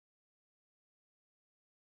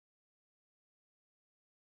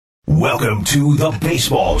Welcome to The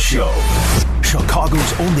Baseball Show,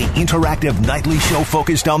 Chicago's only interactive nightly show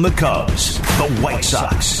focused on the Cubs, the White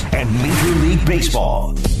Sox, and Major League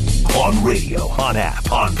Baseball. On radio, on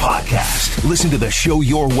app, on podcast. Listen to the show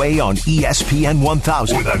your way on ESPN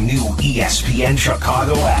 1000 or the new ESPN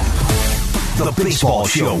Chicago app. The Baseball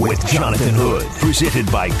Show with Jonathan Hood,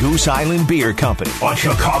 presented by Goose Island Beer Company on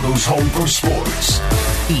Chicago's home for sports,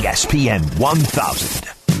 ESPN 1000.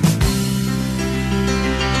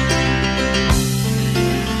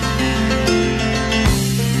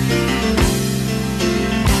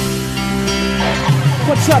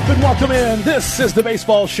 What's up and welcome in. This is the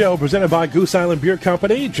Baseball Show presented by Goose Island Beer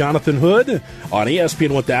Company. Jonathan Hood on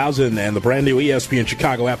ESPN 1000 and the brand new ESPN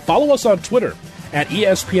Chicago app. Follow us on Twitter at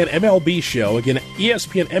ESPN MLB Show. Again,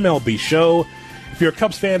 ESPN MLB Show. If you're a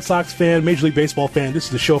Cubs fan, Sox fan, Major League Baseball fan, this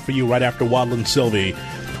is the show for you right after Waddle and Sylvie.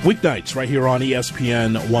 Weeknights right here on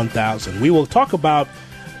ESPN 1000. We will talk about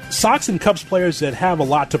Sox and Cubs players that have a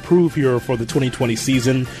lot to prove here for the 2020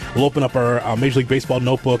 season. We'll open up our Major League Baseball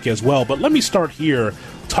notebook as well. But let me start here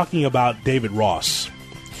talking about David Ross.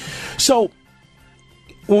 So,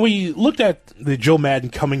 when we looked at the Joe Maddon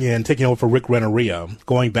coming in, taking over for Rick Renteria,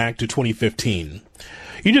 going back to 2015,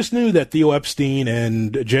 you just knew that Theo Epstein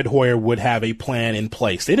and Jed Hoyer would have a plan in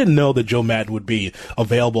place. They didn't know that Joe Maddon would be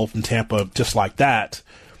available from Tampa just like that,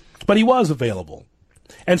 but he was available.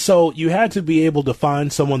 And so you had to be able to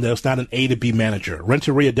find someone that was not an A to B manager.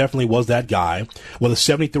 Renteria definitely was that guy with a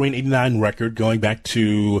 73-89 record going back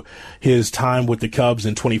to his time with the Cubs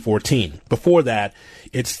in 2014. Before that,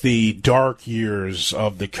 it's the dark years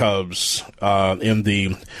of the Cubs in the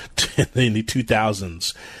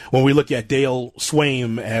 2000s. When we look at Dale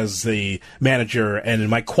Swaim as the manager and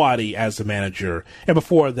Mike Quade as the manager. And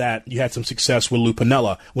before that, you had some success with Lou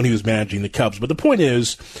Piniella when he was managing the Cubs. But the point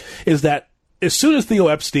is that as soon as Theo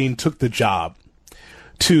Epstein took the job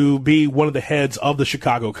to be one of the heads of the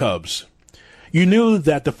Chicago Cubs, you knew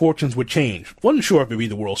that the fortunes would change. Wasn't sure if it would be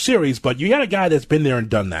the World Series, but you got a guy that's been there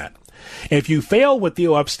and done that. And if you fail with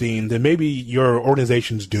Theo Epstein, then maybe your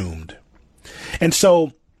organization's doomed. And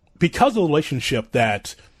so, because of the relationship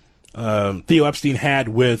that Theo Epstein had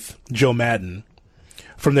with Joe Maddon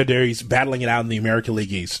from their days battling it out in the American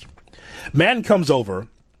League East, Maddon comes over,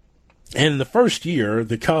 and in the first year,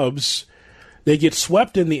 the Cubs, they get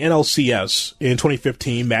swept in the NLCS in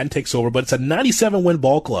 2015. Maddon takes over, but it's a 97-win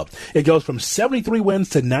ball club. It goes from 73 wins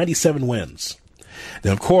to 97 wins.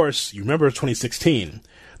 Then, of course, you remember 2016,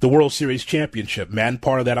 the World Series championship. Maddon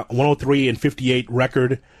part of that 103-58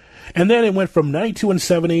 record. And then it went from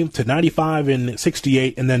 92-70 to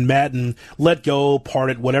 95-68, and then Maddon let go,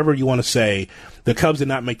 parted, whatever you want to say. The Cubs did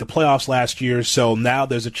not make the playoffs last year, so now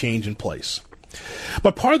there's a change in place.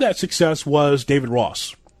 But part of that success was David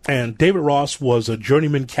Ross. And David Ross was a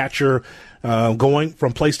journeyman catcher going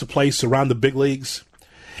from place to place around the big leagues.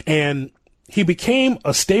 And he became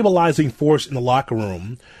a stabilizing force in the locker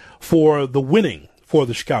room for the winning for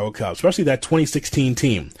the Chicago Cubs, especially that 2016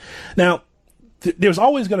 team. Now, there's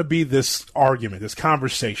always going to be this argument, this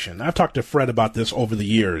conversation. I've talked to Fred about this over the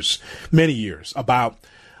years, many years, about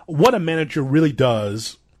what a manager really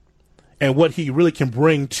does and what he really can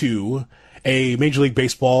bring to a Major League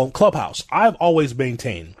Baseball clubhouse. I've always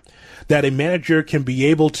maintained that a manager can be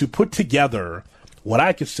able to put together what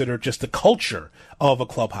I consider just the culture of a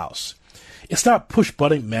clubhouse. It's not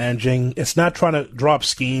push-button managing. It's not trying to draw up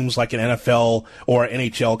schemes like an NFL or an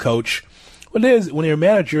NHL coach. What it is, when you're a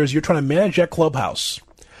manager, is you're trying to manage that clubhouse.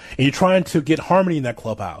 And you're trying to get harmony in that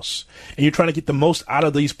clubhouse. And you're trying to get the most out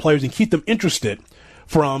of these players and keep them interested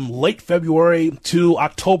from late February to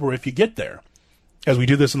October if you get there. As we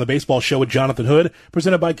do this on the Baseball Show with Jonathan Hood,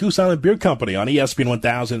 presented by Goose Island Beer Company on ESPN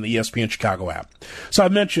 1000 and the ESPN Chicago app. So I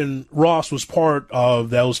mentioned Ross was part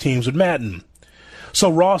of those teams with Maddon.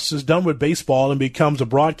 So Ross is done with baseball and becomes a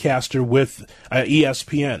broadcaster with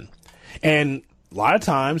ESPN. And a lot of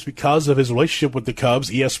times, because of his relationship with the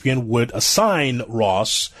Cubs, ESPN would assign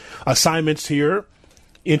Ross assignments here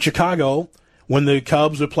in Chicago when the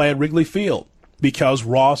Cubs would play at Wrigley Field. Because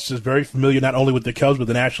Ross is very familiar not only with the Cubs, but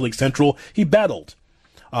the National League Central. He battled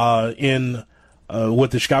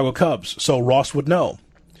with the Chicago Cubs, so Ross would know.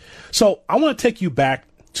 So I want to take you back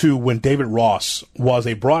to when David Ross was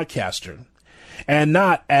a broadcaster and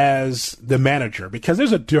not as the manager, because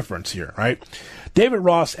there's a difference here, right? David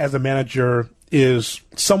Ross as a manager is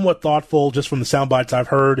somewhat thoughtful just from the sound bites I've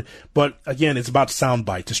heard. But again, it's about sound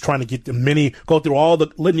bites. It's trying to get go through all the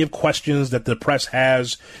litany of questions that the press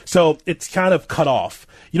has. So it's kind of cut off.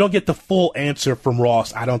 You don't get the full answer from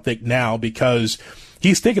Ross, I don't think, now, because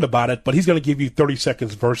he's thinking about it, but he's going to give you 30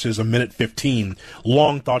 seconds versus a minute 15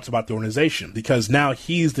 long thoughts about the organization, because now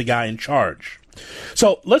he's the guy in charge.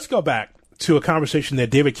 So let's go back to a conversation that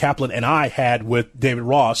David Kaplan and I had with David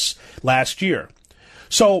Ross last year.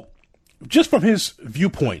 So just from his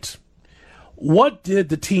viewpoint, what did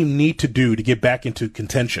the team need to do to get back into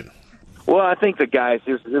contention? Well, I think the guys,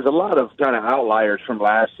 there's a lot of kind of outliers from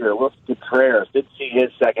last year. Wilson Contreras didn't see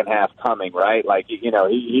his second half coming, right? Like, he's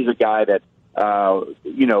a guy that,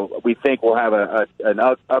 we think will have an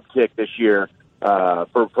uptick this year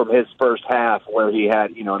from his first half where he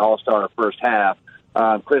had, an all-star first half.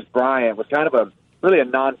 Chris Bryant was kind of really a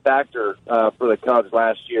non-factor for the Cubs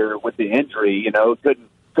last year with the injury.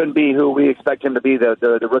 Couldn't be who we expect him to be,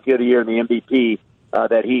 the Rookie of the Year and the MVP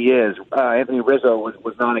that he is. Anthony Rizzo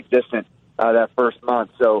was non-existent that first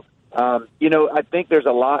month. So, I think there's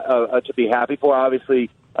a lot to be happy for. Obviously,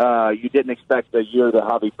 you didn't expect the year that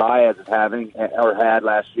Javi Baez is having or had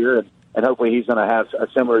last year, and hopefully he's going to have a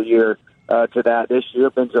similar year to that this year.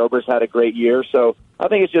 Ben Zobrist had a great year. So I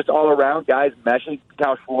think it's just all around guys meshing.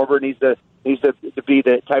 Kyle Schwarber needs to be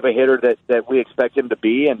the type of hitter that we expect him to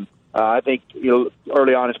be. And I think,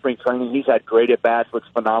 early on in spring training, he's had great at-bats, looks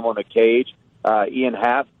phenomenal in the cage. Ian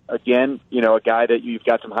Happ, again, a guy that you've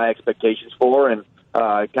got some high expectations for and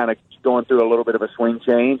kind of going through a little bit of a swing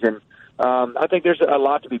change. And I think there's a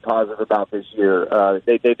lot to be positive about this year.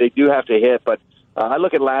 They do have to hit, but I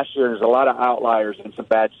look at last year, and there's a lot of outliers and some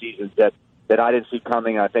bad seasons that I didn't see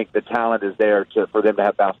coming. I think the talent is there for them to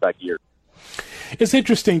have bounce-back years. It's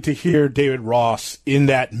interesting to hear David Ross in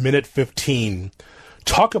that minute 15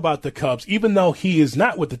 talk about the Cubs, even though he is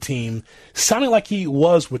not with the team, sounding like he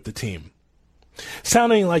was with the team.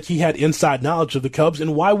 Sounding like he had inside knowledge of the Cubs,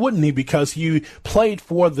 and why wouldn't he? Because he played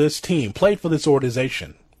for this team, played for this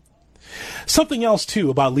organization. Something else, too,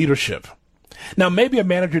 about leadership. Now, maybe a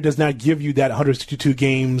manager does not give you that 162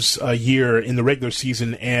 games a year in the regular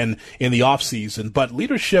season and in the offseason, but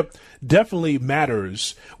leadership definitely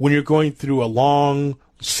matters when you're going through a long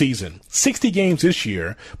season. 60 games this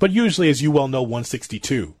year, but usually, as you well know,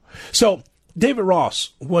 162. So, David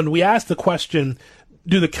Ross, when we asked the question,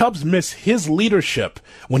 do the Cubs miss his leadership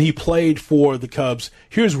when he played for the Cubs?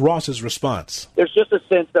 Here's Ross's response. There's just a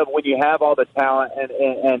sense of when you have all the talent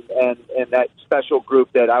and that special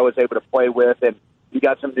group that I was able to play with, and you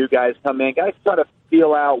got some new guys come in, guys try to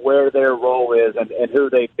feel out where their role is and who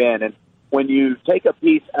they've been. And when you take a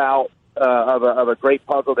piece out of a great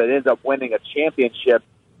puzzle that ends up winning a championship,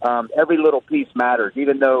 every little piece matters.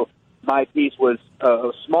 Even though my piece was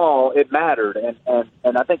small, it mattered,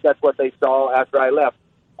 and I think that's what they saw after I left,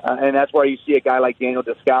 and that's where you see a guy like Daniel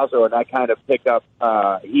Descalso and that kind of pickup.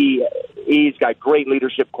 He's got great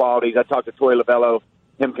leadership qualities. I talked to Torey Lovullo,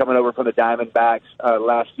 him coming over from the Diamondbacks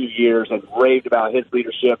last few years, and raved about his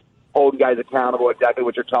leadership, holding guys accountable, exactly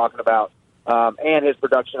what you're talking about, and his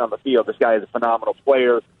production on the field. This guy is a phenomenal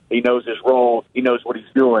player. He knows his role. He knows what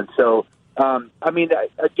he's doing. So,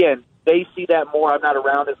 again, they see that more. I'm not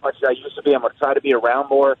around as much as I used to be. I'm going to try to be around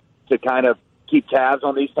more to kind of keep tabs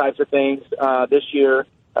on these types of things this year,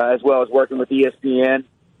 as well as working with ESPN.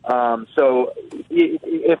 So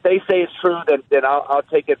if they say it's true, then I'll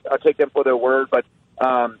take it. I'll take them for their word. But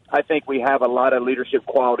I think we have a lot of leadership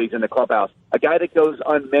qualities in the clubhouse. A guy that goes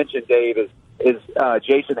unmentioned, Dave, is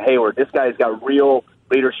Jason Hayward. This guy's got real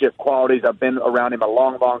leadership qualities. I've been around him a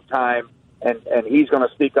long, long time. And he's going to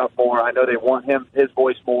speak up more. I know they want his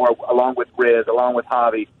voice more, along with Riz, along with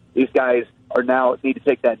Javi. These guys need to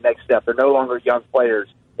take that next step. They're no longer young players.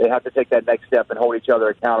 They have to take that next step and hold each other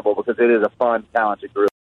accountable because it is a fun, talented group.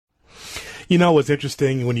 You know what's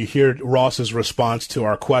interesting when you hear Ross's response to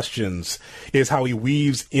our questions is how he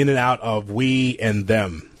weaves in and out of we and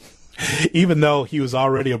them. Even though he was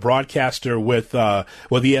already a broadcaster with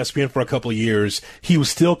ESPN for a couple of years, he was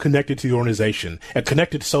still connected to the organization, and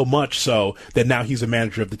connected so much so that now he's a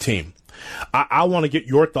manager of the team. I want to get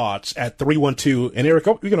your thoughts at 312, and Eric,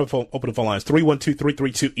 we're going to open the phone lines,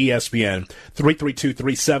 312-332-ESPN,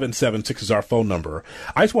 332-3776 is our phone number.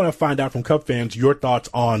 I just want to find out from Cub fans your thoughts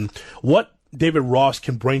on what David Ross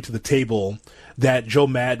can bring to the table that Joe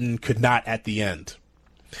Maddon could not at the end.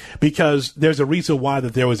 Because there's a reason why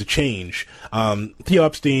that there was a change. Theo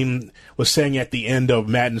Epstein was saying at the end of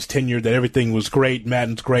Maddon's tenure that everything was great,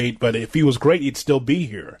 Maddon's great, but if he was great, he'd still be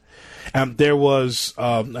here. There was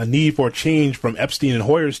a need for a change from Epstein and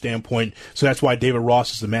Hoyer's standpoint, so that's why David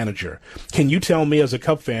Ross is the manager. Can you tell me as a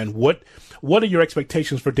Cub fan, what are your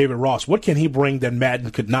expectations for David Ross? What can he bring that Maddon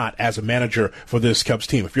could not as a manager for this Cubs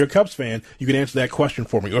team? If you're a Cubs fan, you can answer that question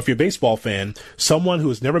for me. Or if you're a baseball fan, someone who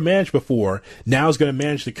has never managed before, now is going to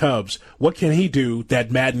manage the Cubs. What can he do that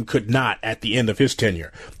Maddon could not at the end of his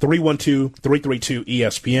tenure?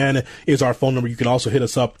 312-332-ESPN is our phone number. You can also hit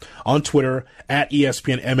us up on Twitter at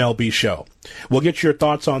ESPN MLB Show. We'll get your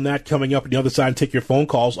thoughts on that coming up on the other side and take your phone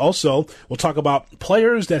calls. Also, we'll talk about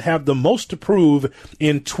players that have the most to prove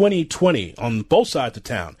in 2020 on both sides of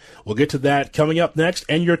town. We'll get to that coming up next,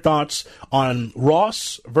 and your thoughts on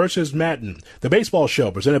Ross versus Madden, the baseball show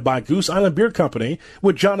presented by Goose Island Beer Company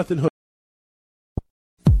with Jonathan Hood.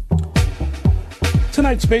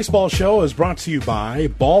 Tonight's baseball show is brought to you by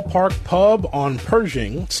Ballpark Pub on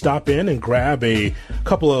Pershing. Stop in and grab a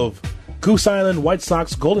couple of Goose Island White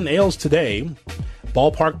Sox Golden Ales today.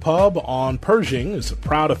 Ballpark Pub on Pershing is a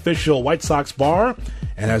proud official White Sox bar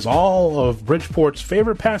and has all of Bridgeport's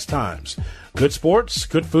favorite pastimes. Good sports,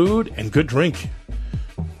 good food, and good drink.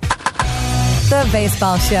 The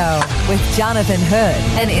Baseball Show with Jonathan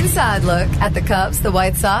Hood. An inside look at the Cubs, the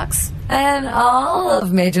White Sox, and all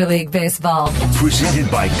of Major League Baseball. Presented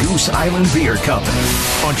by Goose Island Beer Company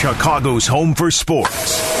on Chicago's home for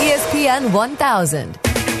sports. ESPN 1000.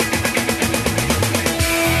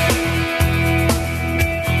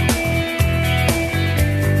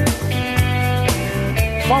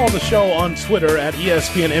 Follow the show on Twitter at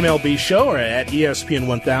ESPN MLB Show or at ESPN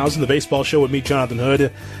 1000, the baseball show with me, Jonathan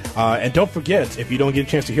Hood. And don't forget, if you don't get a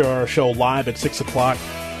chance to hear our show live at 6 o'clock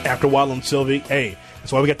after Waddle and Sylvie, hey,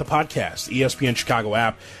 that's why we got the podcast, ESPN Chicago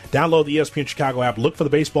app. Download the ESPN Chicago app, look for the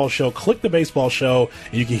baseball show, click the baseball show,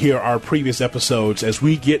 and you can hear our previous episodes as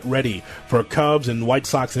we get ready for Cubs and White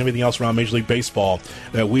Sox and everything else around Major League Baseball.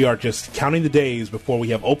 That we are just counting the days before we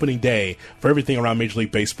have opening day for everything around Major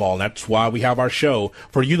League Baseball. And that's why we have our show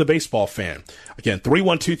for you, the baseball fan. Again,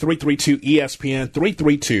 312-332-ESPN,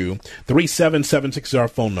 332-3776 is our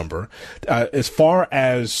phone number. As far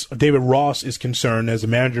as David Ross is concerned as a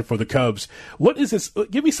manager for the Cubs, what is this?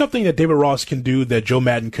 Give me something that David Ross can do that Joe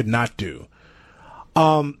Madden could not do.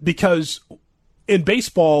 Because in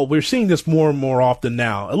baseball, we're seeing this more and more often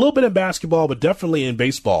now. A little bit in basketball, but definitely in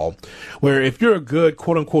baseball, where if you're a good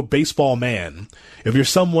quote-unquote baseball man, if you're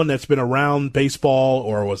someone that's been around baseball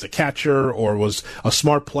or was a catcher or was a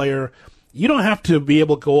smart player, you don't have to be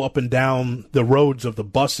able to go up and down the roads of the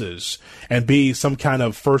buses and be some kind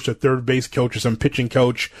of first or third base coach or some pitching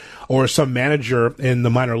coach or some manager in the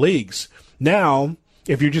minor leagues. Now,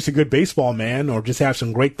 if you're just a good baseball man or just have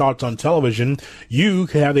some great thoughts on television, you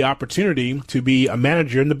can have the opportunity to be a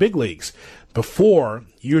manager in the big leagues. Before,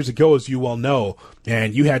 years ago, as you well know,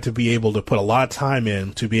 and you had to be able to put a lot of time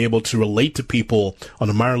in to be able to relate to people on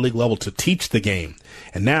the minor league level to teach the game.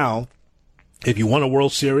 And now, if you won a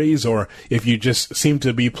World Series or if you just seem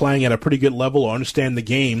to be playing at a pretty good level or understand the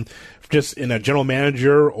game, just in a general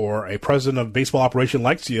manager or a president of baseball operation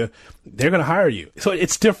likes you, they're going to hire you. So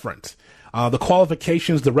it's different. The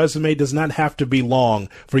qualifications, the resume does not have to be long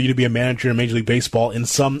for you to be a manager in Major League Baseball in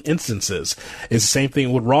some instances. It's the same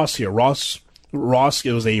thing with Ross here. Ross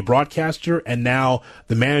was a broadcaster and now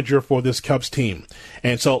the manager for this Cubs team.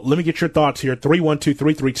 And so let me get your thoughts here.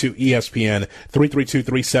 312-332-ESPN,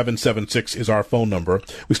 332-3776 is our phone number.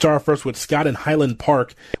 We start first with Scott in Highland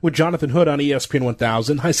Park with Jonathan Hood on ESPN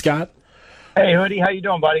 1000. Hi, Scott. Hey, Hoodie. How you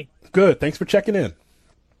doing, buddy? Good. Thanks for checking in.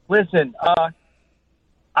 Listen,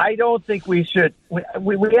 I don't think we should.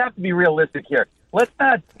 We have to be realistic here. Let's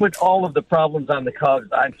not put all of the problems on the Cubs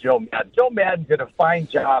on Joe Madden. Joe Madden did a fine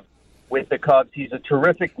job with the Cubs. He's a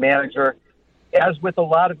terrific manager. As with a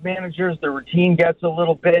lot of managers, the routine gets a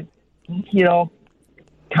little bit,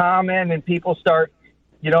 common, and people start,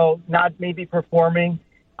 not maybe performing.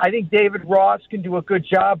 I think David Ross can do a good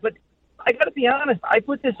job, but I got to be honest. I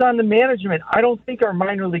put this on the management. I don't think our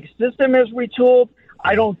minor league system is retooled.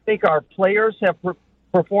 I don't think our players have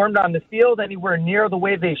performed on the field anywhere near the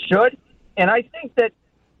way they should. And I think that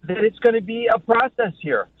it's going to be a process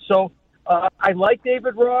here. So I like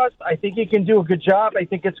David Ross. I think he can do a good job. I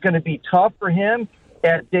think it's going to be tough for him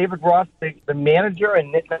as David Ross, the manager,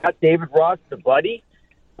 and not David Ross, the buddy.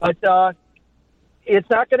 But it's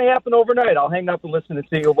not going to happen overnight. I'll hang up and listen to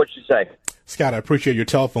see what you say. Scott, I appreciate your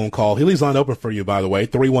telephone call. He leaves line open for you, by the way,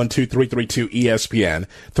 312-332-ESPN,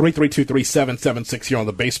 332-3776 here on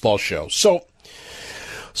the Baseball Show.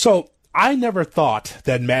 So I never thought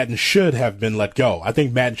that Madden should have been let go. I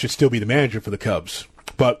think Madden should still be the manager for the Cubs.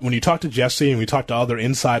 But when you talk to Jesse and we talk to other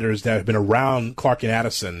insiders that have been around Clark and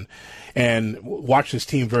Addison and watch this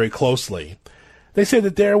team very closely, they say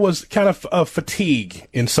that there was kind of a fatigue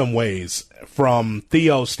in some ways from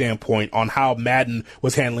Theo's standpoint on how Madden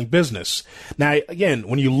was handling business. Now, again,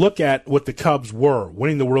 when you look at what the Cubs were,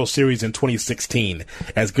 winning the World Series in 2016,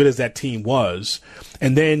 as good as that team was,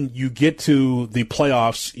 and then you get to the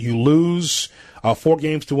playoffs, you lose 4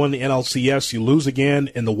 games to 1 the NLCS, you lose again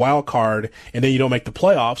in the wild card, and then you don't make the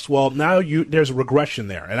playoffs. Well, now there's a regression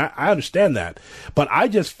there, and I understand that. But I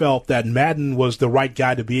just felt that Madden was the right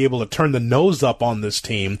guy to be able to turn the nose up on this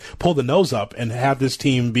team, pull the nose up, and have this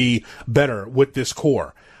team be better with this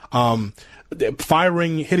core.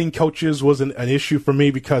 Firing hitting coaches wasn't an issue for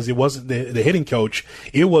me because it wasn't the hitting coach.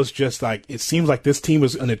 It was just like, it seems like this team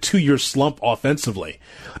was in a 2-year slump offensively.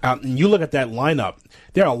 And you look at that lineup,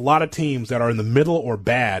 there are a lot of teams that are in the middle or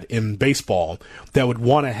bad in baseball that would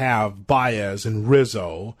want to have Baez and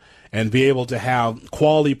Rizzo and be able to have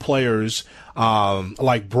quality players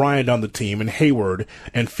like Bryant on the team and Hayward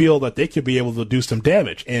and feel that they could be able to do some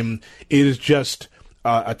damage. And it is just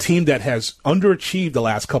a team that has underachieved the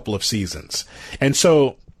last couple of seasons. And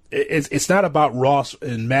so it's not about Ross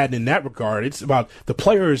and Madden in that regard. It's about the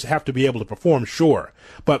players have to be able to perform, sure.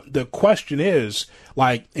 But the question is,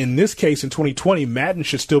 like in this case in 2020, Madden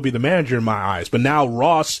should still be the manager in my eyes. But now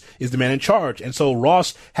Ross is the man in charge. And so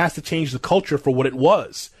Ross has to change the culture for what it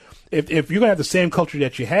was. If you're going to have the same culture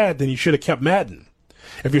that you had, then you should have kept Madden.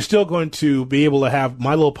 If you're still going to be able to have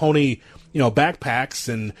My Little Pony, backpacks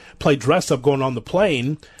and play dress up going on the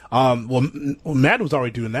plane, Madden was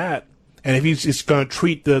already doing that. And if he's just going to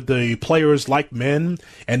treat the players like men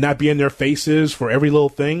and not be in their faces for every little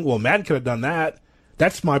thing, well, Madden could have done that.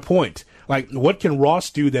 That's my point. Like, what can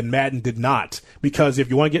Ross do that Madden did not? Because if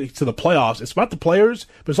you want to get to the playoffs, it's about the players,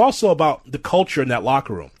 but it's also about the culture in that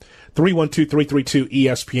locker room.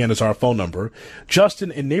 312-332-ESPN is our phone number. Justin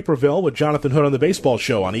in Naperville with Jonathan Hood on the Baseball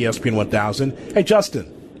Show on ESPN 1000. Hey,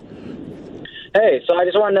 Justin. Hey, so I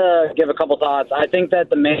just wanted to give a couple thoughts. I think that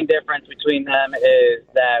the main difference between them is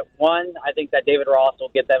that, one, I think that David Ross will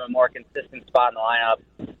get them a more consistent spot in the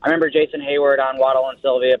lineup. I remember Jason Hayward on Waddle and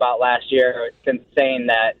Sylvia about last year saying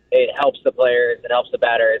that it helps the players, it helps the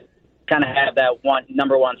batters, kind of have that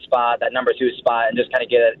number one spot, that number 2 spot, and just kind of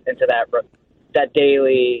get it into that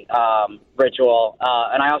daily ritual.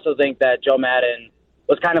 And I also think that Joe Madden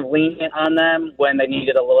was kind of lenient on them when they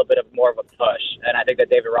needed a little bit of more of a push. And I think that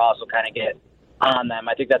David Ross will kind of get on them.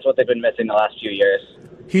 I think that's what they've been missing the last few years.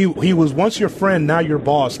 He was once your friend, now your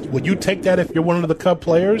boss. Would you take that if you're one of the Cub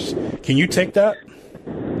players? Can you take that?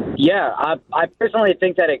 Yeah, I personally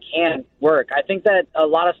think that it can work. I think that a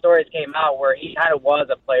lot of stories came out where he kind of was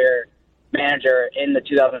a player manager in the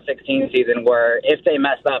 2016 season where if they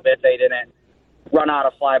messed up, if they didn't run out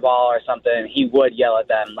a fly ball or something, he would yell at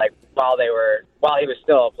them like while he was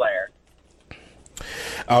still a player.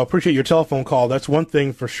 I appreciate your telephone call. That's one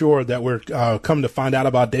thing for sure that we're coming to find out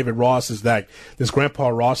about David Ross is that this Grandpa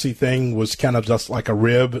Rossi thing was kind of just like a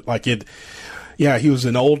rib. Like it, yeah, he was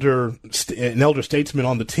an elder statesman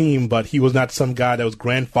on the team, but he was not some guy that was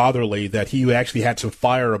grandfatherly, that he actually had some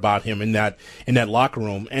fire about him in that locker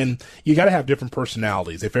room. And you got to have different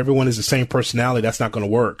personalities. If everyone is the same personality, that's not going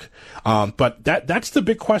to work. But that's the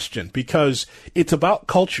big question because it's about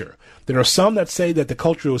culture. There are some that say that the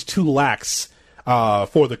culture was too lax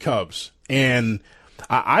for the Cubs. And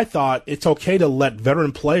I thought it's okay to let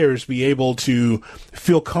veteran players be able to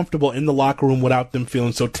feel comfortable in the locker room without them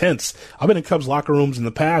feeling so tense. I've been in Cubs locker rooms in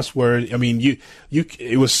the past where, I mean,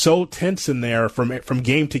 it was so tense in there from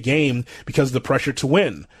game to game because of the pressure to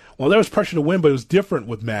win. Well, there was pressure to win, but it was different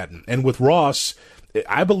with Madden. And with Ross,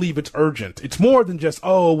 I believe it's urgent. It's more than just,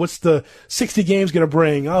 what's the 60 games going to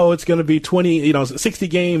bring? It's going to be 60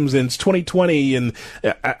 games and it's 2020. And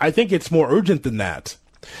I think it's more urgent than that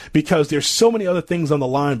because there's so many other things on the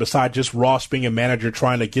line besides just Ross being a manager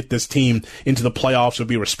trying to get this team into the playoffs or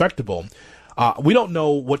be respectable. We don't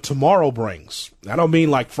know what tomorrow brings. I don't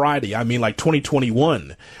mean like Friday. I mean like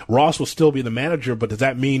 2021. Ross will still be the manager, but does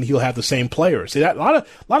that mean he'll have the same players? See, a lot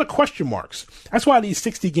of question marks. That's why these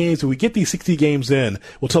 60 games, when we get these 60 games in,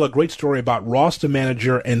 we'll tell a great story about Ross the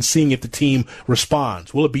manager and seeing if the team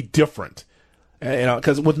responds. Will it be different?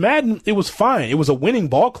 Because with Madden, it was fine. It was a winning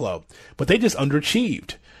ball club, but they just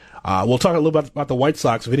underachieved. We'll talk a little bit about the White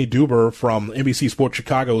Sox. Vinny Duber from NBC Sports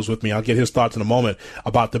Chicago is with me. I'll get his thoughts in a moment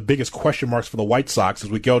about the biggest question marks for the White Sox as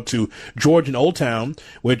we go to George in Old Town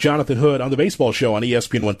with Jonathan Hood on the Baseball Show on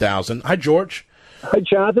ESPN 1000. Hi, George. Hi,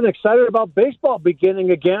 Jonathan. Excited about baseball beginning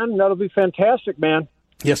again. That'll be fantastic, man.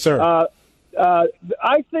 Yes, sir.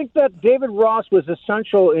 I think that David Ross was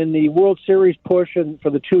essential in the World Series push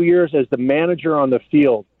for the 2 years as the manager on the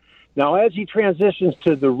field. Now, as he transitions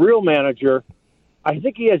to the real manager, I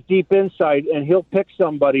think he has deep insight, and he'll pick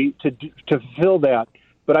somebody to fill that.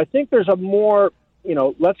 But I think there's a more,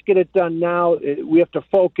 let's get it done now. We have to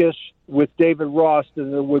focus with David Ross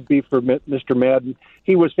than there would be for Mr. Madden.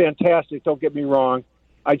 He was fantastic, don't get me wrong.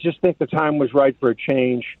 I just think the time was right for a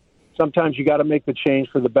change. sometimes you got to make the change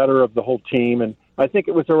for the better of the whole team. And I think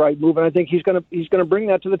it was the right move, and I think he's going to bring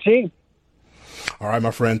that to the team. All right,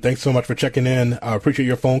 my friend. Thanks so much for checking in. I appreciate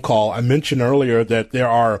your phone call. I mentioned earlier that there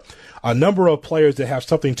are a number of players that have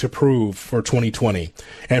something to prove for 2020.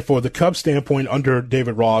 And for the Cubs standpoint under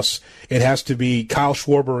David Ross, it has to be Kyle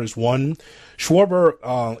Schwarber is one.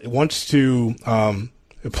 Schwarber wants to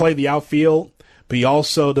play the outfield, but he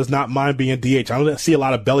also does not mind being DH. I don't see a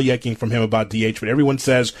lot of belly aching from him about DH, but everyone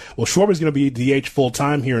says, well, Schwarber's going to be DH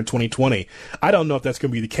full-time here in 2020. I don't know if that's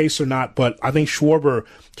going to be the case or not, but I think Schwarber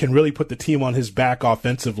can really put the team on his back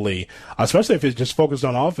offensively, especially if it's just focused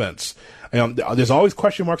on offense. There's always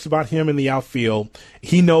question marks about him in the outfield.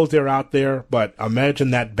 He knows they're out there, but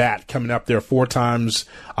imagine that bat coming up there 4 times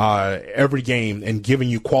every game and giving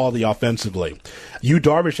you quality offensively. Yu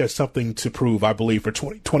Darvish has something to prove, I believe, for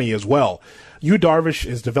 2020 as well. Yu Darvish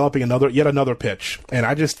is developing yet another pitch, and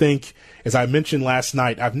I just think, as I mentioned last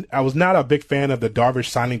night, I was not a big fan of the Darvish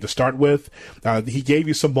signing to start with. He gave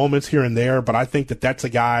you some moments here and there, but I think that's a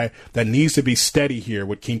guy that needs to be steady here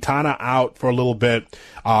with Quintana out for a little bit,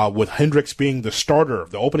 with Hendricks being the starter,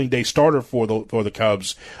 the opening day starter for the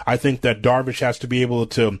Cubs. I think that Darvish has to be able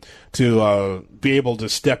to be able to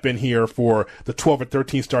step in here for the 12 or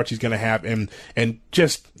 13 starts he's going to have and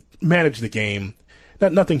just manage the game.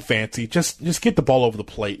 Nothing fancy. Just get the ball over the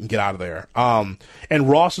plate and get out of there. And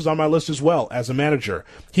Ross is on my list as well as a manager.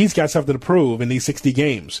 He's got something to prove in these 60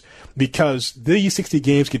 games because these 60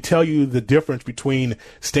 games could tell you the difference between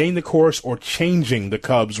staying the course or changing the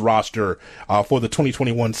Cubs roster for the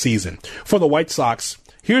 2021 season. For the White Sox,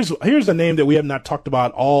 here's a name that we have not talked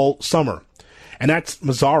about all summer, and that's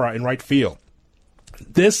Mazara in right field.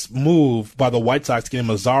 This move by the White Sox getting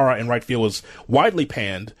Mazara in right field was widely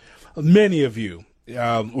panned. Many of you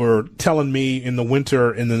were telling me in the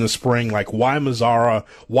winter and in the spring, like, why Mazara?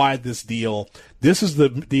 Why this deal? This is the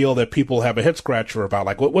deal that people have a head scratcher about.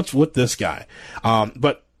 Like, what's with this guy?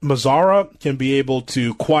 But Mazara can be able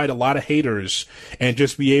to quiet a lot of haters and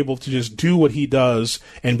just be able to just do what he does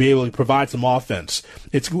and be able to provide some offense.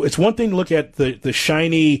 It's one thing to look at the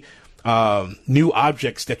shiny new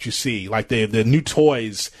objects that you see, like the new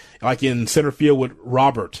toys, like in center field with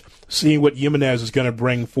Robert, seeing what Jimenez is going to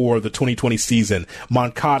bring for the 2020 season.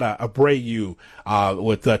 Moncada, Abreu,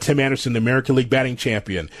 with Tim Anderson, the American League batting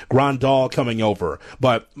champion, Grandal coming over.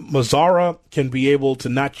 But Mazara can be able to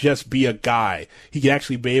not just be a guy. He can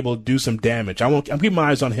actually be able to do some damage. I'm keeping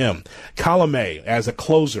my eyes on him. Colomé as a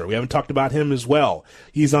closer. We haven't talked about him as well.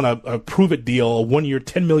 He's on a prove-it deal, a 1-year,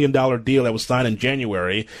 $10 million deal that was signed in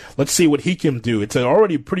January. Let's see what he can do. It's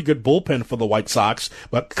already a pretty good bullpen for the White Sox,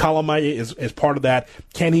 but Colomé is part of that.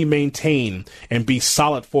 Can he maintain and be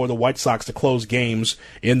solid for the White Sox to close games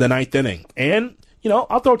in the 9th inning? And,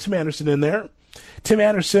 I'll throw Tim Anderson in there. Tim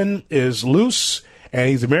Anderson is loose, and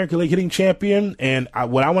he's American League hitting champion, and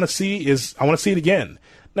what I want to see it again.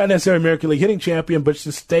 Not necessarily American League hitting champion, but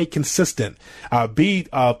just stay consistent. Be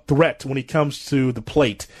a threat when he comes to the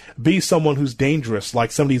plate. Be someone who's dangerous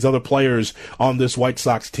like some of these other players on this White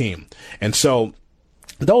Sox team. And so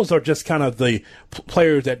those are just kind of the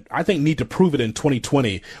players that I think need to prove it in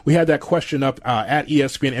 2020. We had that question up at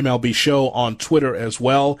ESPN MLB Show on Twitter as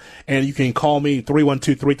well. And you can call me,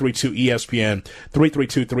 312-332-ESPN.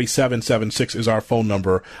 332-3776 is our phone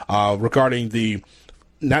number regarding the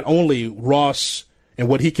not only Ross and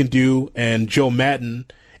what he can do and Joe Madden,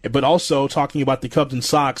 but also talking about the Cubs and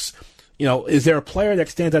Sox. Is there a player that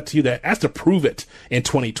stands out to you that has to prove it in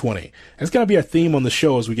 2020? It's going to be a theme on the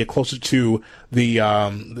show as we get closer to the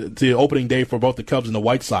opening day for both the Cubs and the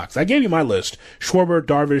White Sox. I gave you my list: Schwarber,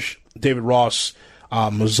 Darvish, David Ross,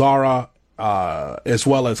 Mazara, as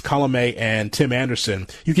well as Colomé and Tim Anderson.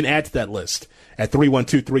 You can add to that list at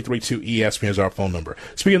 312-332-ESPN is our phone number.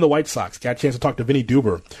 Speaking of the White Sox, got a chance to talk to Vinny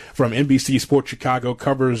Duber from NBC Sports Chicago,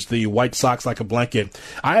 covers the White Sox like a blanket.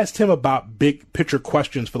 I asked him about big picture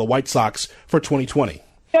questions for the White Sox for 2020.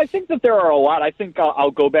 I think that there are a lot. I think I'll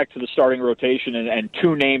go back to the starting rotation and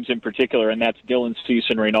 2 names in particular, and that's Dylan Cease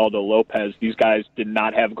and Reynaldo Lopez. These guys did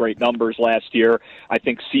not have great numbers last year. I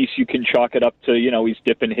think Cease, you can chalk it up to, he's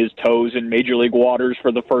dipping his toes in Major League waters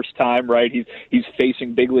for the first time, right? He's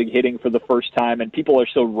facing big league hitting for the first time, and people are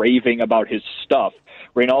still raving about his stuff.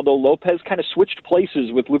 Reynaldo Lopez kind of switched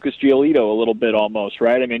places with Lucas Giolito a little bit almost,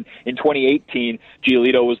 right? I mean, in 2018,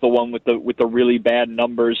 Giolito was the one with the really bad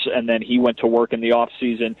numbers, and then he went to work in the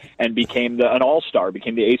offseason and became an all-star,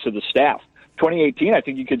 became the ace of the staff. 2018, I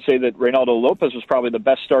think you could say that Reynaldo Lopez was probably the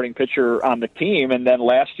best starting pitcher on the team, and then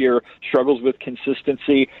last year struggles with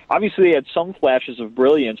consistency. Obviously, he had some flashes of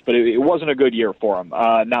brilliance, but it wasn't a good year for him.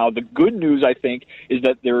 Now, the good news, I think, is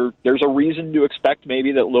that there's a reason to expect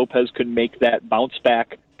maybe that Lopez could make that bounce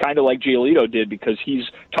back, kind of like Giolito did, because he's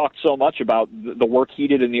talked so much about the work he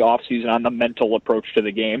did in the offseason on the mental approach to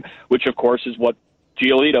the game, which, of course, is what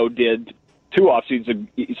Giolito did 2 off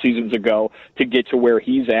seasons ago to get to where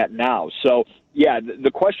he's at now. So, yeah,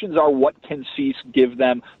 the questions are, what can Cease give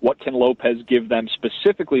them? What can Lopez give them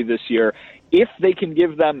specifically this year? If they can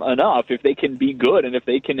give them enough, if they can be good, and if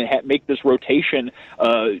they can make this rotation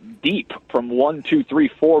deep from 1, 2,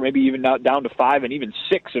 3, 4, maybe even down to 5 and even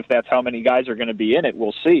 6, if that's how many guys are going to be in it,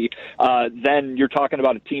 we'll see, then you're talking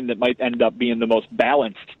about a team that might end up being the most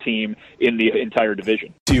balanced team in the entire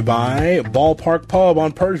division. To you by Ballpark Pub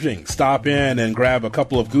on Pershing. Stop in and grab a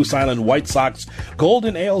couple of Goose Island White Sox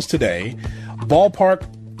Golden Ales today. Ballpark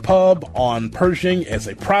Pub on Pershing is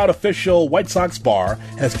a proud official White Sox bar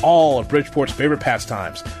and has all of Bridgeport's favorite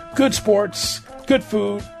pastimes. Good sports, good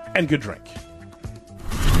food, and good drink.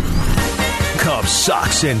 Cubs,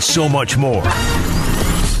 Sox, and so much more.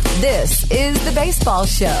 This is The Baseball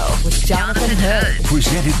Show with Jonathan Hood.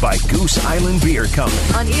 Presented by Goose Island Beer Company.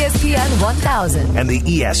 On ESPN 1000. And the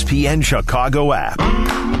ESPN Chicago app.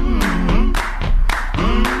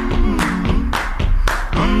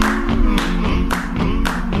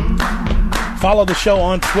 Follow the show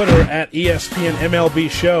on Twitter at ESPN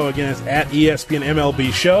MLB Show. Again, it's at ESPN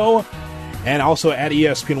MLB Show. And also at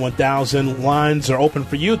ESPN 1000. Lines are open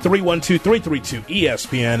for you.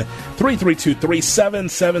 312-332-ESPN.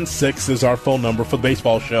 332-3776 is our phone number for the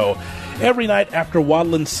baseball show. Every night after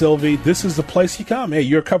Waddle and Sylvie, this is the place you come. Hey,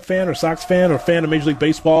 you're a Cub fan or Sox fan or fan of Major League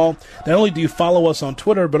Baseball. Not only do you follow us on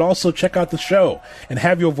Twitter, but also check out the show and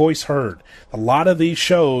have your voice heard. A lot of these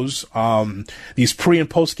shows, these pre- and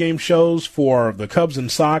post-game shows for the Cubs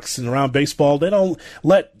and Sox and around baseball, they don't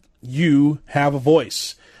let you have a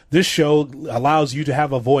voice. This show allows you to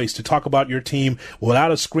have a voice to talk about your team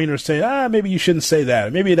without a screener saying, maybe you shouldn't say that,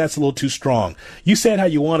 or maybe that's a little too strong. You say it how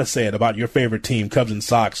you want to say it about your favorite team, Cubs and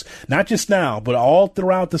Sox, not just now, but all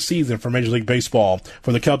throughout the season for Major League Baseball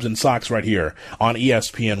for the Cubs and Sox right here on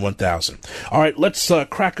ESPN 1000. All right, let's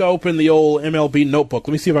crack open the old MLB notebook.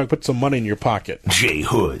 Let me see if I can put some money in your pocket. Jay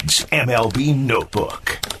Hood's MLB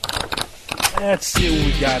Notebook. Let's see what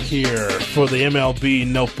we got here for the MLB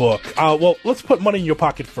notebook. Well, let's put money in your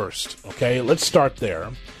pocket first, okay? Let's start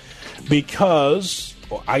there because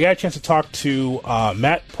I got a chance to talk to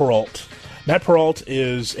Matt Perrault. Matt Perrault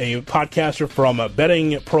is a podcaster from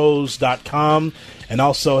bettingpros.com and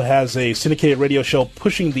also has a syndicated radio show,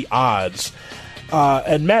 Pushing the Odds.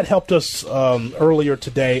 And Matt helped us earlier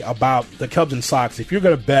today about the Cubs and Sox. If you're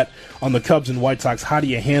going to bet on the Cubs and White Sox, how do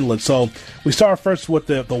you handle it? So we start first with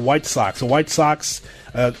the White Sox. The White Sox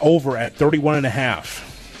over at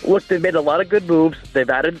 31.5. Look, they've made a lot of good moves. They've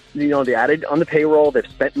added, they added on the payroll. They've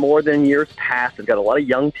spent more than years past. They've got a lot of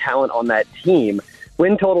young talent on that team.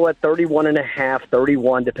 Win total at 31.5,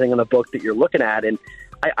 31, depending on the book that you're looking at. And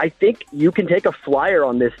I think you can take a flyer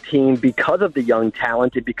on this team because of the young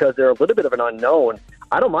talent and because they're a little bit of an unknown.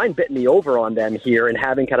 I don't mind betting the over on them here and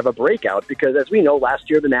having kind of a breakout because, as we know, last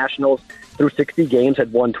year the Nationals, through 60 games,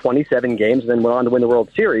 had won 27 games and then went on to win the World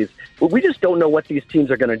Series. But we just don't know what these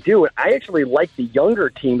teams are going to do. I actually like the younger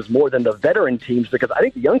teams more than the veteran teams because I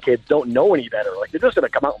think the young kids don't know any better. Like, they're just going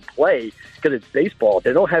to come out and play because it's baseball.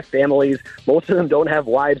 They don't have families. Most of them don't have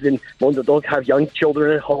wives and most of them don't have young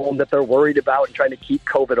children at home that they're worried about and trying to keep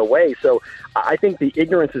COVID away. So I think the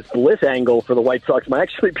ignorance is bliss angle for the White Sox might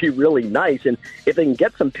actually be really nice. And if they can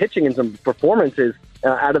get some pitching and some performances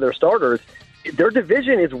out of their starters, their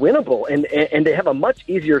division is winnable, and they have a much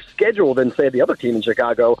easier schedule than, say, the other team in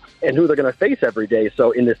Chicago and who they're going to face every day.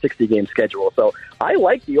 So in the 60-game schedule. So I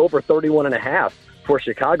like the over 31.5 for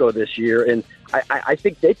Chicago this year, and I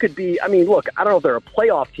think they could be, I mean, look, I don't know if they're a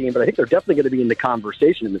playoff team, but I think they're definitely going to be in the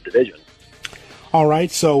conversation in the division. All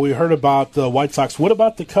right, so we heard about the White Sox. What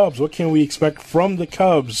about the Cubs? What can we expect from the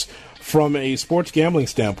Cubs from a sports gambling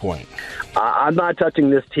standpoint? I'm not touching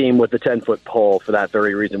this team with the 10-foot pole for that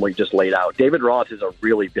very reason we just laid out. David Ross is a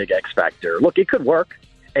really big X factor. Look, it could work,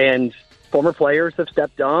 and former players have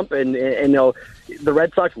stepped up, and you know, the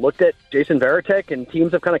Red Sox looked at Jason Varitek, and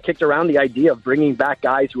teams have kind of kicked around the idea of bringing back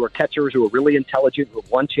guys who are catchers, who are really intelligent, who have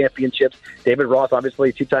won championships. David Ross, obviously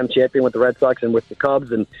a two-time champion with the Red Sox and with the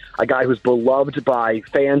Cubs, and a guy who's beloved by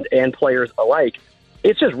fans and players alike.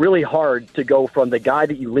 It's just really hard to go from the guy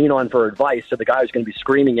that you lean on for advice to the guy who's going to be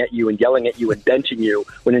screaming at you and yelling at you and benching you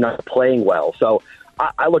when you're not playing well. So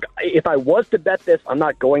Look, if I was to bet this, I'm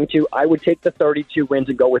not going to. I would take the 32 wins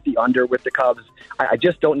and go with the under with the Cubs. I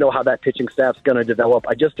just don't know how that pitching staff's going to develop.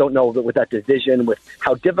 I just don't know that with that division, with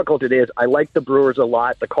how difficult it is. I like the Brewers a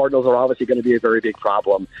lot. The Cardinals are obviously going to be a very big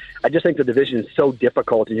problem. I just think the division is so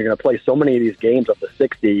difficult, and you're going to play so many of these games of the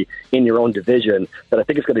 60 in your own division that I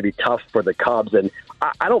think it's going to be tough for the Cubs. And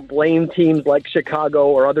I don't blame teams like Chicago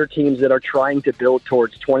or other teams that are trying to build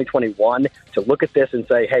towards 2021 to look at this and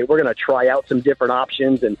say, hey, we're going to try out some different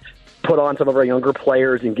options and put on some of our younger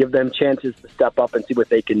players and give them chances to step up and see what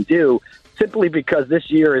they can do, simply because this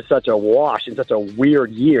year is such a wash and such a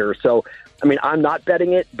weird year. So, I mean, I'm not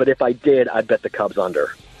betting it, but if I did, I'd bet the Cubs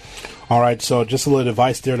under. All right, so just a little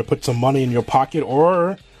advice there to put some money in your pocket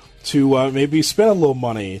or to maybe spend a little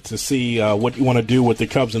money to see what you want to do with the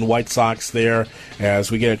Cubs and White Sox there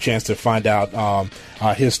as we get a chance to find out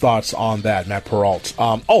his thoughts on that, Matt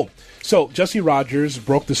Peralt. So Jesse Rogers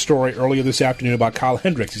broke the story earlier this afternoon about Kyle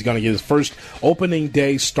Hendricks. He's going to get his first opening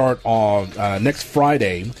day start on next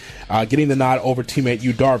Friday, getting the nod over teammate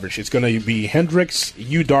Yu Darvish. It's going to be Hendricks,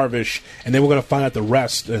 Yu Darvish, and then we're going to find out the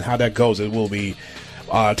rest and how that goes. It will be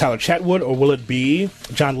Tyler Chatwood, or will it be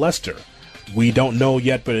John Lester? We don't know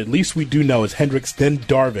yet, but at least we do know it's Hendricks, then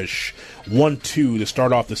Darvish, 1-2 to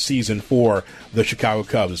start off the season for the Chicago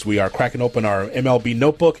Cubs. We are cracking open our MLB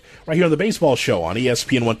notebook right here on the Baseball Show on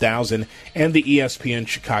ESPN 1000 and the ESPN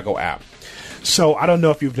Chicago app. So I don't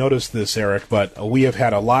know if you've noticed this, Eric, but we have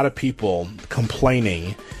had a lot of people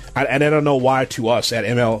complaining, and I don't know why to us at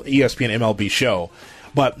ESPN MLB Show,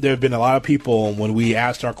 but there have been a lot of people when we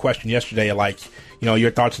asked our question yesterday, like,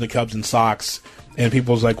 your thoughts on the Cubs and Sox. And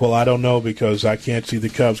people's like, well, I don't know because I can't see the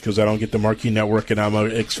Cubs because I don't get the Marquee Network and I'm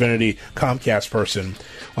an Xfinity Comcast person.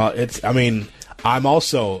 I'm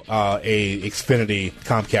also a Xfinity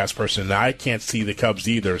Comcast person and I can't see the Cubs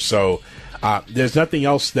either. So there's nothing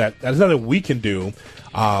else there's nothing we can do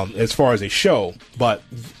as far as a show, but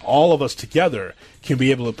all of us together can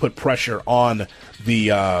be able to put pressure on the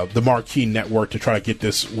Marquee Network to try to get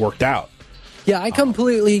this worked out. Yeah, I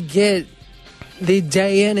completely get the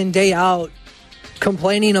day in and day out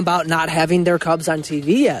complaining about not having their Cubs on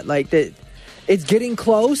TV yet. Like, it's getting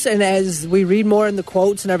close, and as we read more in the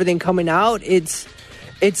quotes and everything coming out, it's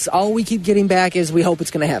all we keep getting back is we hope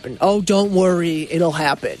it's going to happen. Oh, don't worry, it'll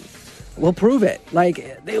happen. We'll prove it. Like,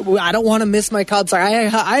 I don't want to miss my Cubs. Like,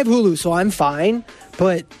 I have Hulu, so I'm fine.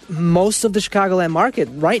 But most of the Chicagoland market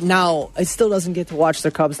right now, it still doesn't get to watch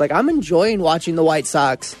their Cubs. Like, I'm enjoying watching the White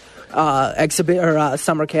Sox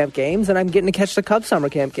summer camp games, and I'm getting to catch the Cubs summer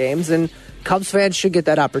camp games, and Cubs fans should get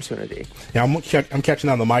that opportunity. Yeah, I'm catching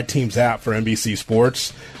on the My Teams app for NBC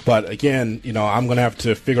Sports, but again, I'm going to have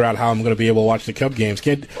to figure out how I'm going to be able to watch the Cub games.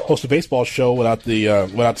 Can't host a baseball show without being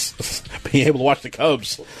able to watch the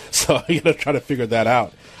Cubs, so I'm going to try to figure that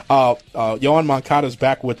out. Yohan Moncada's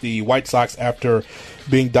back with the White Sox after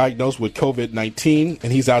being diagnosed with COVID-19,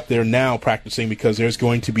 and he's out there now practicing because there's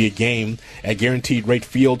going to be a game at Guaranteed Rate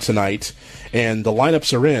Field tonight, and the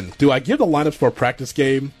lineups are in. Do I give the lineups for a practice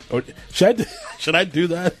game? Or should I do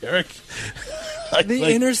that, Eric?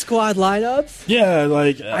 The inter-squad lineups? Yeah,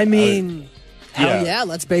 hell yeah,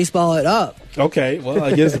 let's baseball it up. Okay, well,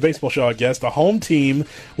 I guess the baseball show, I guess. The home team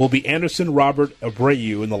will be Anderson, Robert,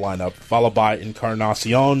 Abreu in the lineup, followed by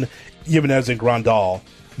Encarnacion, Jimenez, and Grandal,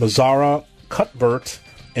 Mazzara, Cuthbert,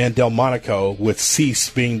 and Delmonico, with Cease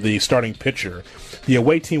being the starting pitcher. The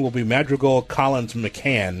away team will be Madrigal, Collins,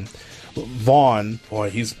 McCann, Vaughn.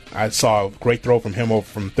 Boy, I saw a great throw from him over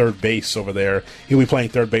from third base over there. He'll be playing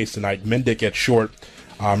third base tonight. Mendick at short,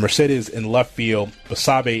 Mercedes in left field,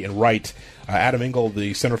 Basabe in right, Adam Engel,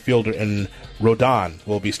 the center fielder, and Rodon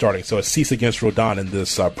will be starting. So it's Cease against Rodon in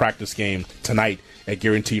this practice game tonight at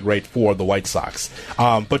Guaranteed Rate for the White Sox.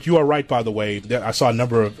 But you are right, by the way. I saw a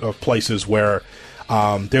number of places where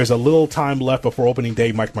there's a little time left before opening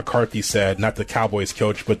day, Mike McCarthy said, not the Cowboys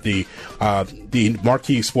coach, but the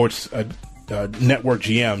Marquee Sports Network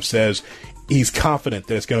GM says he's confident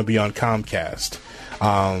that it's going to be on Comcast.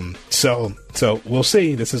 So we'll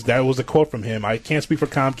see. That was a quote from him. I can't speak for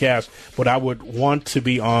Comcast, but I would want to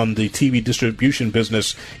be on the TV distribution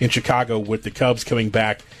business in Chicago with the Cubs coming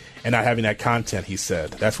back and not having that content, he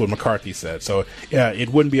said. That's what McCarthy said. So, yeah, it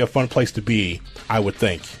wouldn't be a fun place to be, I would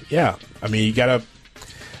think. Yeah, I mean, you got to...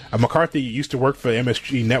 McCarthy used to work for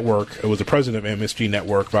MSG Network. It was the president of MSG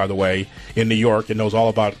Network, by the way, in New York, and knows all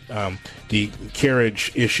about the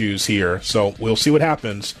carriage issues here. So we'll see what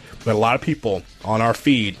happens. But a lot of people on our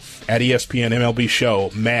feed at ESPN MLB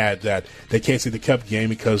Show mad that they can't see the Cubs game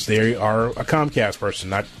because they are a Comcast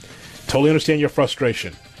person. I totally understand your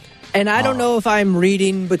frustration. And I don't know if I'm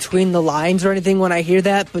reading between the lines or anything when I hear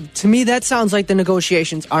that, but to me that sounds like the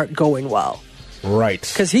negotiations aren't going well. Right.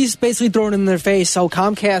 Because he's basically throwing in their face, so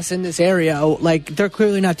Comcast in this area, like, they're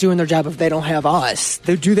clearly not doing their job if they don't have us.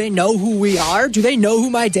 Do they know who we are? Do they know who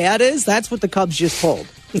my dad is? That's what the Cubs just pulled.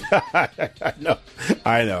 I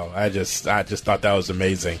know. I just thought that was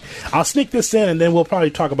amazing. I'll sneak this in, and then we'll probably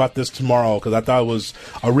talk about this tomorrow because I thought it was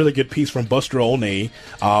a really good piece from Buster Olney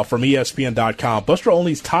from ESPN.com. Buster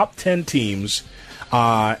Olney's top 10 teams,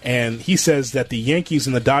 and he says that the Yankees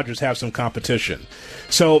and the Dodgers have some competition.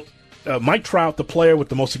 So Mike Trout, the player with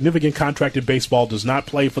the most significant contract in baseball, does not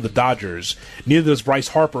play for the Dodgers. Neither does Bryce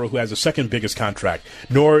Harper, who has the second biggest contract,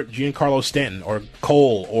 nor Giancarlo Stanton or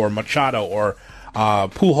Cole or Machado or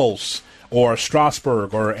Pujols or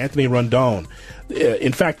Strasburg or Anthony Rendon.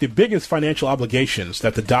 In fact, the biggest financial obligations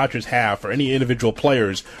that the Dodgers have for any individual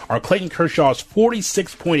players are Clayton Kershaw's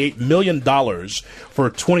 $46.8 million for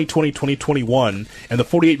 2020-2021 and the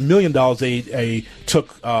 $48 million they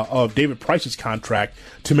took of David Price's contract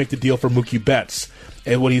to make the deal for Mookie Betts.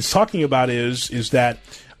 And what he's talking about is that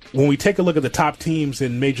when we take a look at the top teams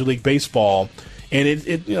in Major League Baseball, and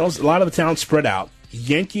a lot of the talent spread out,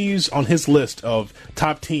 Yankees on his list of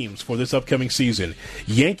top teams for this upcoming season.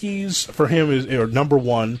 Yankees, for him, are number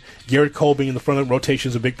one. Garrett Cole being in the front of the rotation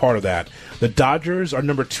is a big part of that. The Dodgers are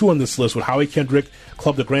number two on this list with Howie Kendrick,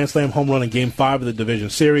 clubbed a Grand Slam home run in Game 5 of the Division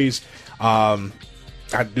Series. I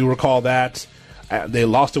do recall that. They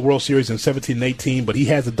lost the World Series in 17 and 18, but he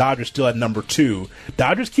has the Dodgers still at number 2.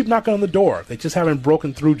 Dodgers keep knocking on the door. They just haven't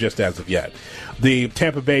broken through just as of yet. The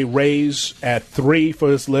Tampa Bay Rays at 3 for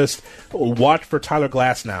this list. Watch for Tyler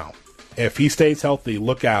Glasnow. If he stays healthy,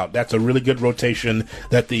 look out. That's a really good rotation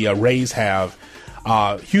that the Rays have.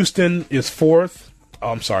 Houston is 4th.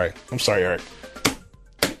 Oh, I'm sorry, Eric.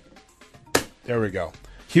 There we go.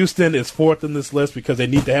 Houston is 4th in this list because they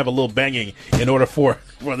need to have a little banging in order for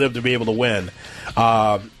them to be able to win.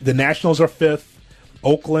 The Nationals are 5th.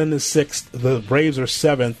 Oakland is 6th. The Braves are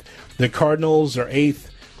 7th. The Cardinals are 8th.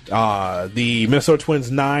 The Minnesota Twins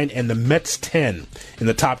 9, and the Mets 10 in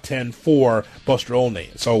the top 10 for Buster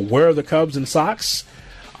Olney. So where are the Cubs and Sox?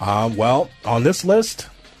 Well, on this list,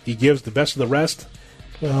 he gives the best of the rest.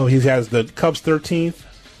 Well, he has the Cubs 13th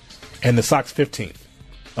and the Sox 15th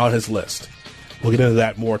on his list. We'll get into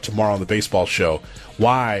that more tomorrow on the baseball show.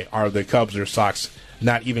 Why are the Cubs or Sox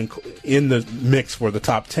not even in the mix for the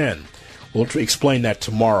top 10? We'll explain that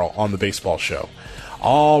tomorrow on the baseball show.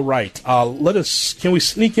 All right. Can we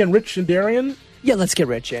sneak in Rich and Darian? Yeah, let's get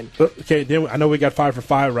Rich in. Okay, then I know we got 5 for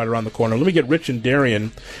 5 right around the corner. Let me get Rich and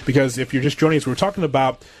Darian, because if you're just joining us, we're talking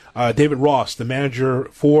about David Ross, the manager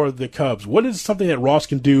for the Cubs. What is something that Ross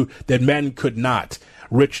can do that Madden could not?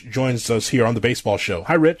 Rich joins us here on the baseball show.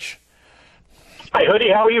 Hi, Rich. Hi, Hoodie.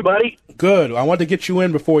 How are you, buddy? Good. I wanted to get you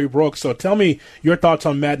in before you broke, so tell me your thoughts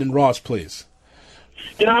on Madden and Ross, please.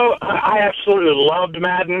 You know, I absolutely loved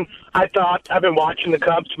Madden. I've been watching the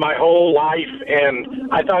Cubs my whole life,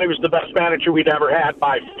 and I thought he was the best manager we'd ever had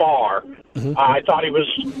by far. Mm-hmm. I thought he was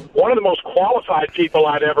one of the most qualified people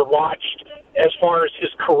I'd ever watched as far as his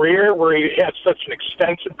career, where he had such an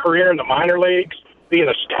extensive career in the minor leagues, being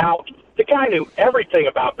a scout. The guy knew everything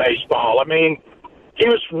about baseball. I mean, he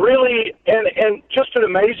was really and just an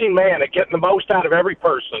amazing man at getting the most out of every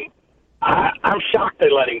person. I'm shocked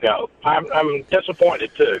they let him go. I'm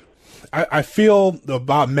disappointed, too. I feel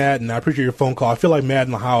about Madden, I appreciate your phone call, I feel like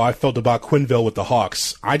Madden how I felt about Quinville with the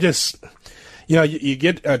Hawks. I just, you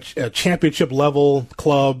get a championship-level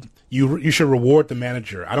club, you should reward the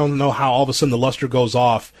manager. I don't know how all of a sudden the luster goes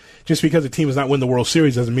off. Just because the team does not win the World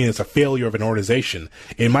Series doesn't mean it's a failure of an organization.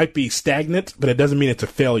 It might be stagnant, but it doesn't mean it's a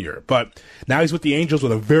failure. But now he's with the Angels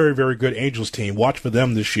with a very, very good Angels team. Watch for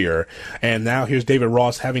them this year. And now here's David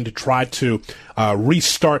Ross having to try to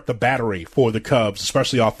restart the battery for the Cubs,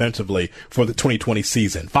 especially offensively, for the 2020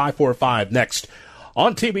 season. 545 next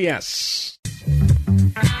on TBS.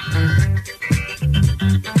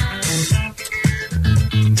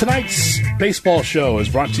 Tonight's baseball show is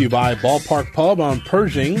brought to you by Ballpark Pub on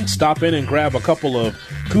Pershing. Stop in and grab a couple of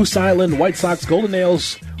Goose Island White Sox Golden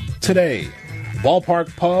Ales today.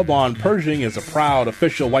 Ballpark Pub on Pershing is a proud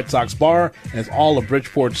official White Sox bar and is all of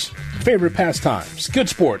Bridgeport's favorite pastimes. Good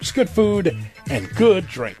sports, good food, and good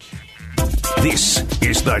drink. This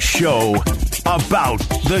is the show about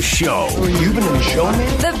the show. You've been in the show,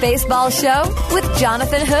 man? The Baseball Show with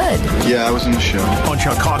Jonathan Hood. Yeah, I was in the show. On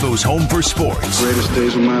Chicago's Home for Sports. Greatest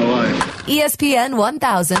days of my life. ESPN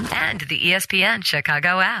 1000 and the ESPN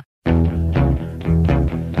Chicago app.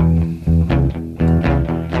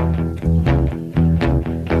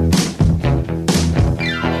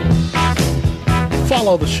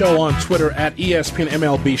 Follow the show on Twitter at ESPN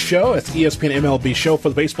MLB Show. It's ESPN MLB Show for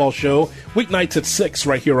the baseball show. Weeknights at 6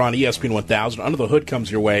 right here on ESPN 1000. Under the Hood comes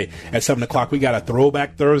your way at 7 o'clock. We got a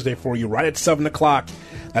Throwback Thursday for you right at 7 o'clock.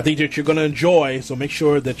 I think that you're going to enjoy, so make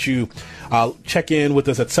sure that you check in with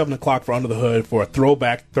us at 7 o'clock for Under the Hood for a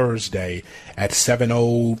Throwback Thursday at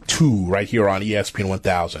 7:02 right here on ESPN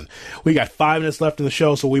 1000. We got 5 minutes left in the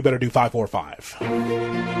show, so we better do 5 for 5.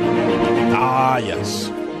 Ah,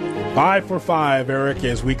 yes. 5 for 5, Eric,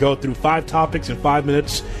 as we go through 5 topics in 5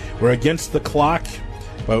 minutes. We're against the clock,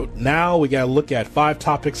 but now we got to look at 5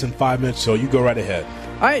 topics in 5 minutes, so you go right ahead.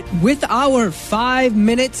 All right, with our 5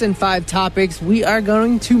 minutes and 5 topics, we are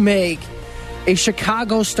going to make a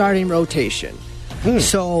Chicago starting rotation.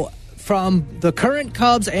 So from the current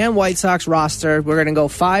Cubs and White Sox roster, we're going to go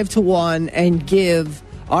 5-1 and give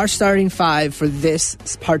our starting 5 for this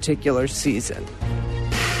particular season.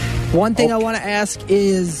 One thing I want to ask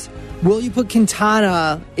is, will you put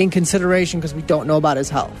Quintana in consideration because we don't know about his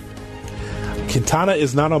health? Quintana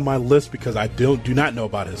is not on my list because I do not know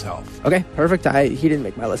about his health. Okay, perfect. He didn't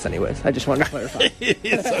make my list anyways. I just wanted to clarify.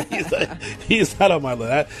 He's not on my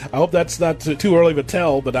list. I hope that's not too early to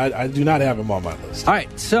tell, but I do not have him on my list. All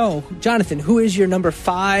right, so, Jonathan, who is your number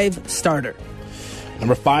 5 starter?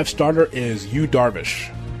 Number 5 starter is Yu Darvish.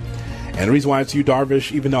 And the reason why it's Yu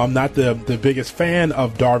Darvish, even though I'm not the biggest fan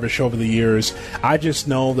of Darvish over the years, I just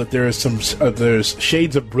know that there's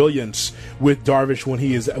shades of brilliance with Darvish when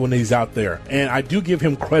he's out there, and I do give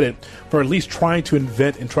him credit for at least trying to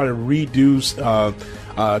invent and try to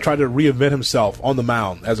reinvent himself on the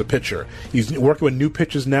mound as a pitcher. He's working with new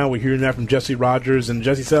pitches now. We're hearing that from Jesse Rogers, and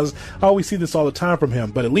Jesse says, "Oh, we see this all the time from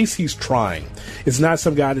him." But at least he's trying. It's not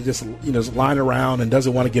some guy that just is lying around and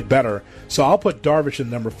doesn't want to get better. So I'll put Darvish in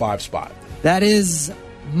the number 5 spot. That is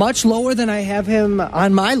much lower than I have him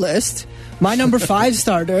on my list. My number 5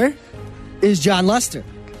 starter is Jon Lester.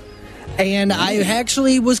 And I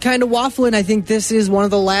actually was kind of waffling. I think this is one of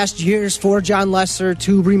the last years for Jon Lester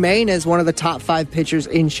to remain as one of the top 5 pitchers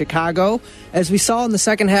in Chicago. As we saw in the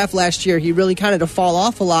second half last year, he really kind of fall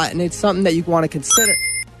off a lot, and it's something that you want to consider.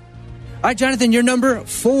 All right, Jonathan, your number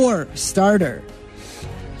 4 starter.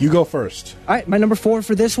 You go first. All right, my number 4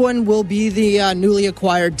 for this one will be the newly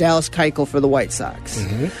acquired Dallas Keuchel for the White Sox.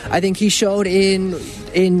 I think he showed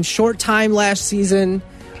in short time last season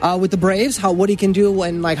with the Braves what he can do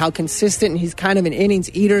and how consistent. He's kind of an innings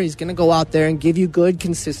eater. He's going to go out there and give you good,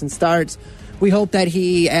 consistent starts. We hope that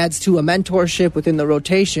he adds to a mentorship within the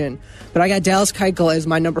rotation. But I got Dallas Keuchel as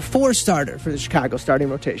my number 4 starter for the Chicago starting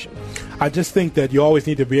rotation. I just think that you always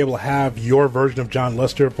need to be able to have your version of Jon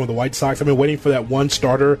Lester from the White Sox. I've been waiting for that one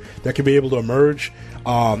starter that can be able to emerge.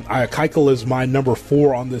 Keuchel is my number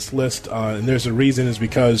 4 on this list, and there's a reason. Is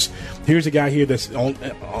because here's a guy here that's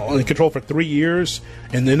in control for 3 years,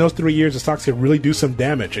 and in those 3 years, the Sox can really do some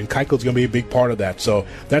damage, and Keuchel's going to be a big part of that. So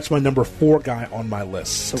that's my number 4 guy on my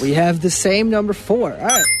list. So we have the same number 4. All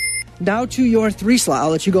right. Now to your 3 slot. I'll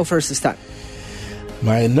let you go first this time.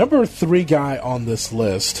 My number 3 guy on this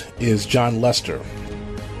list is Jon Lester.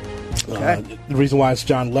 Okay. The reason why it's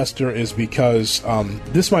Jon Lester is because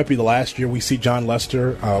this might be the last year we see Jon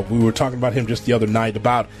Lester. We were talking about him just the other night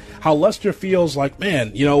about how Lester feels like,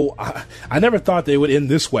 man, I never thought they would end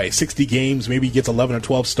this way. 60 games, maybe he gets 11 or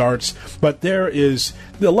 12 starts. But there is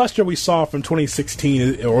the Lester we saw from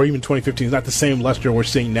 2016 or even 2015 is not the same Lester we're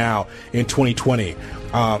seeing now in 2020.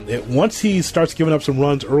 Once he starts giving up some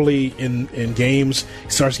runs early in games,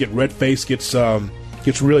 he starts to get red-faced,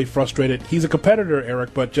 gets really frustrated. He's a competitor,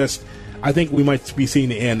 Eric, but I think we might be seeing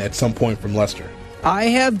the end at some point from Lester. I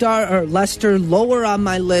have Lester lower on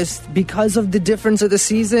my list because of the difference of the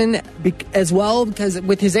season as well, because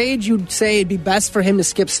with his age, you'd say it'd be best for him to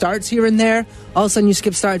skip starts here and there. All of a sudden, you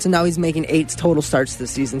skip starts, and now he's making 8 total starts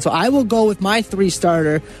this season. So I will go with my 3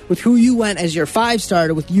 starter, with who you went as your 5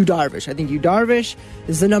 starter, with Yu Darvish. I think Yu Darvish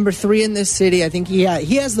is the number 3 in this city. I think he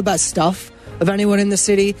has the best stuff of anyone in the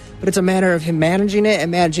city, but it's a matter of him managing it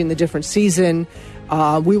and managing the different season.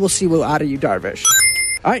 We will see what out of Yu Darvish.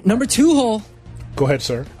 All right, number 2 hole. Go ahead,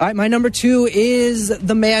 sir. All right, my number 2 is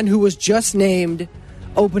the man who was just named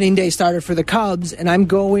opening day starter for the Cubs, and I'm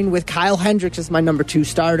going with Kyle Hendricks as my number 2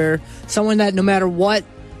 starter. Someone that no matter what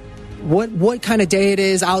kind of day it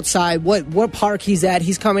is outside, what park he's at,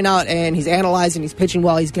 he's coming out and he's analyzing, he's pitching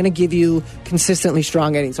well, he's going to give you consistently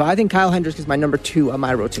strong innings. So I think Kyle Hendricks is my number 2 on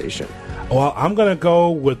my rotation. Well, I'm going to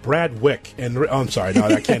go with Brad Wick. I'm sorry, no,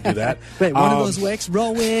 I can't do that. Wait, one of those Wicks,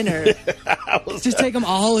 Rowan, or just take them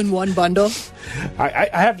all in one bundle? I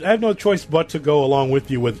have no choice but to go along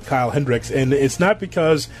with you with Kyle Hendricks, and it's not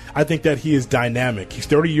because I think that he is dynamic. He's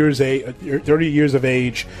 30 years of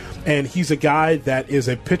age, and he's a guy that is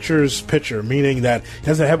a pitcher's dangerous pitcher, meaning that he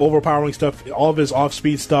doesn't have overpowering stuff. All of his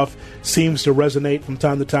off-speed stuff seems to resonate from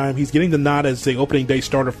time to time. He's getting the nod as the opening day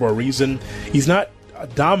starter for a reason. He's not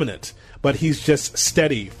dominant, but he's just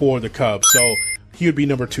steady for the Cubs. So he would be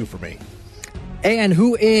number 2 for me. And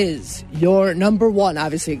who is your number 1?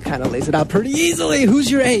 Obviously, it kind of lays it out pretty easily. Who's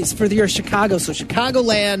your ace for your Chicago? So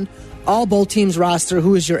Chicagoland, all both teams roster.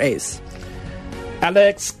 Who is your ace?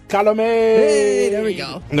 Alex Colomé. Hey, there we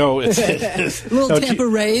go. No, it's little Tampa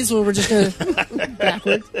Rays where we're just going to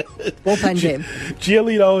backwards. Bullpen game.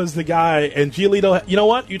 Giolito is the guy, and Giolito, you know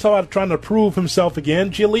what? You talk about trying to prove himself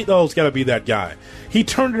again. Giolito's got to be that guy. He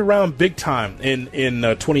turned it around big time in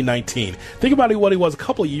 2019. Think about what he was a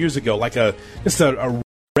couple of years ago, like just a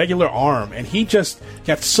regular arm, and he just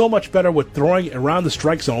got so much better with throwing around the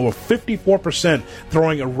strike zone. Over 54%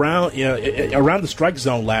 throwing around the strike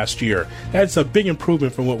zone last year. That's a big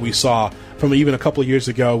improvement from what we saw from even a couple of years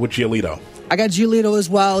ago with Giolito. I got Giolito as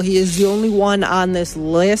well. He is the only one on this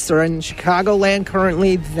list, or in Chicagoland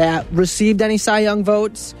currently, that received any Cy Young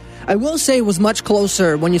votes. I will say it was much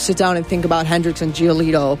closer when you sit down and think about Hendricks and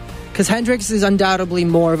Giolito, because Hendricks is undoubtedly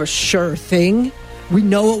more of a sure thing. We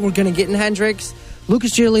know what we're going to get in Hendricks.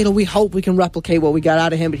 Lucas Giolito, we hope we can replicate what we got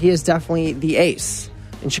out of him, but he is definitely the ace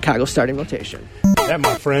in Chicago's starting rotation. That,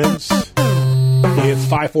 my friends, is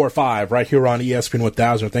 545 right here on ESPN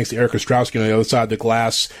 1000. Thanks to Eric Ostrowski on the other side of the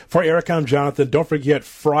glass. For Eric, I'm Jonathan. Don't forget,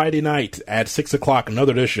 Friday night at 6 o'clock,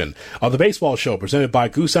 another edition of the Baseball Show presented by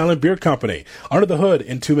Goose Island Beer Company. Under the Hood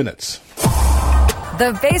in 2 minutes.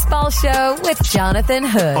 The Baseball Show with Jonathan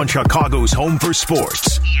Hood. On Chicago's home for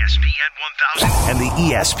sports, ESPN 1000 and the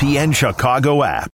ESPN Chicago app.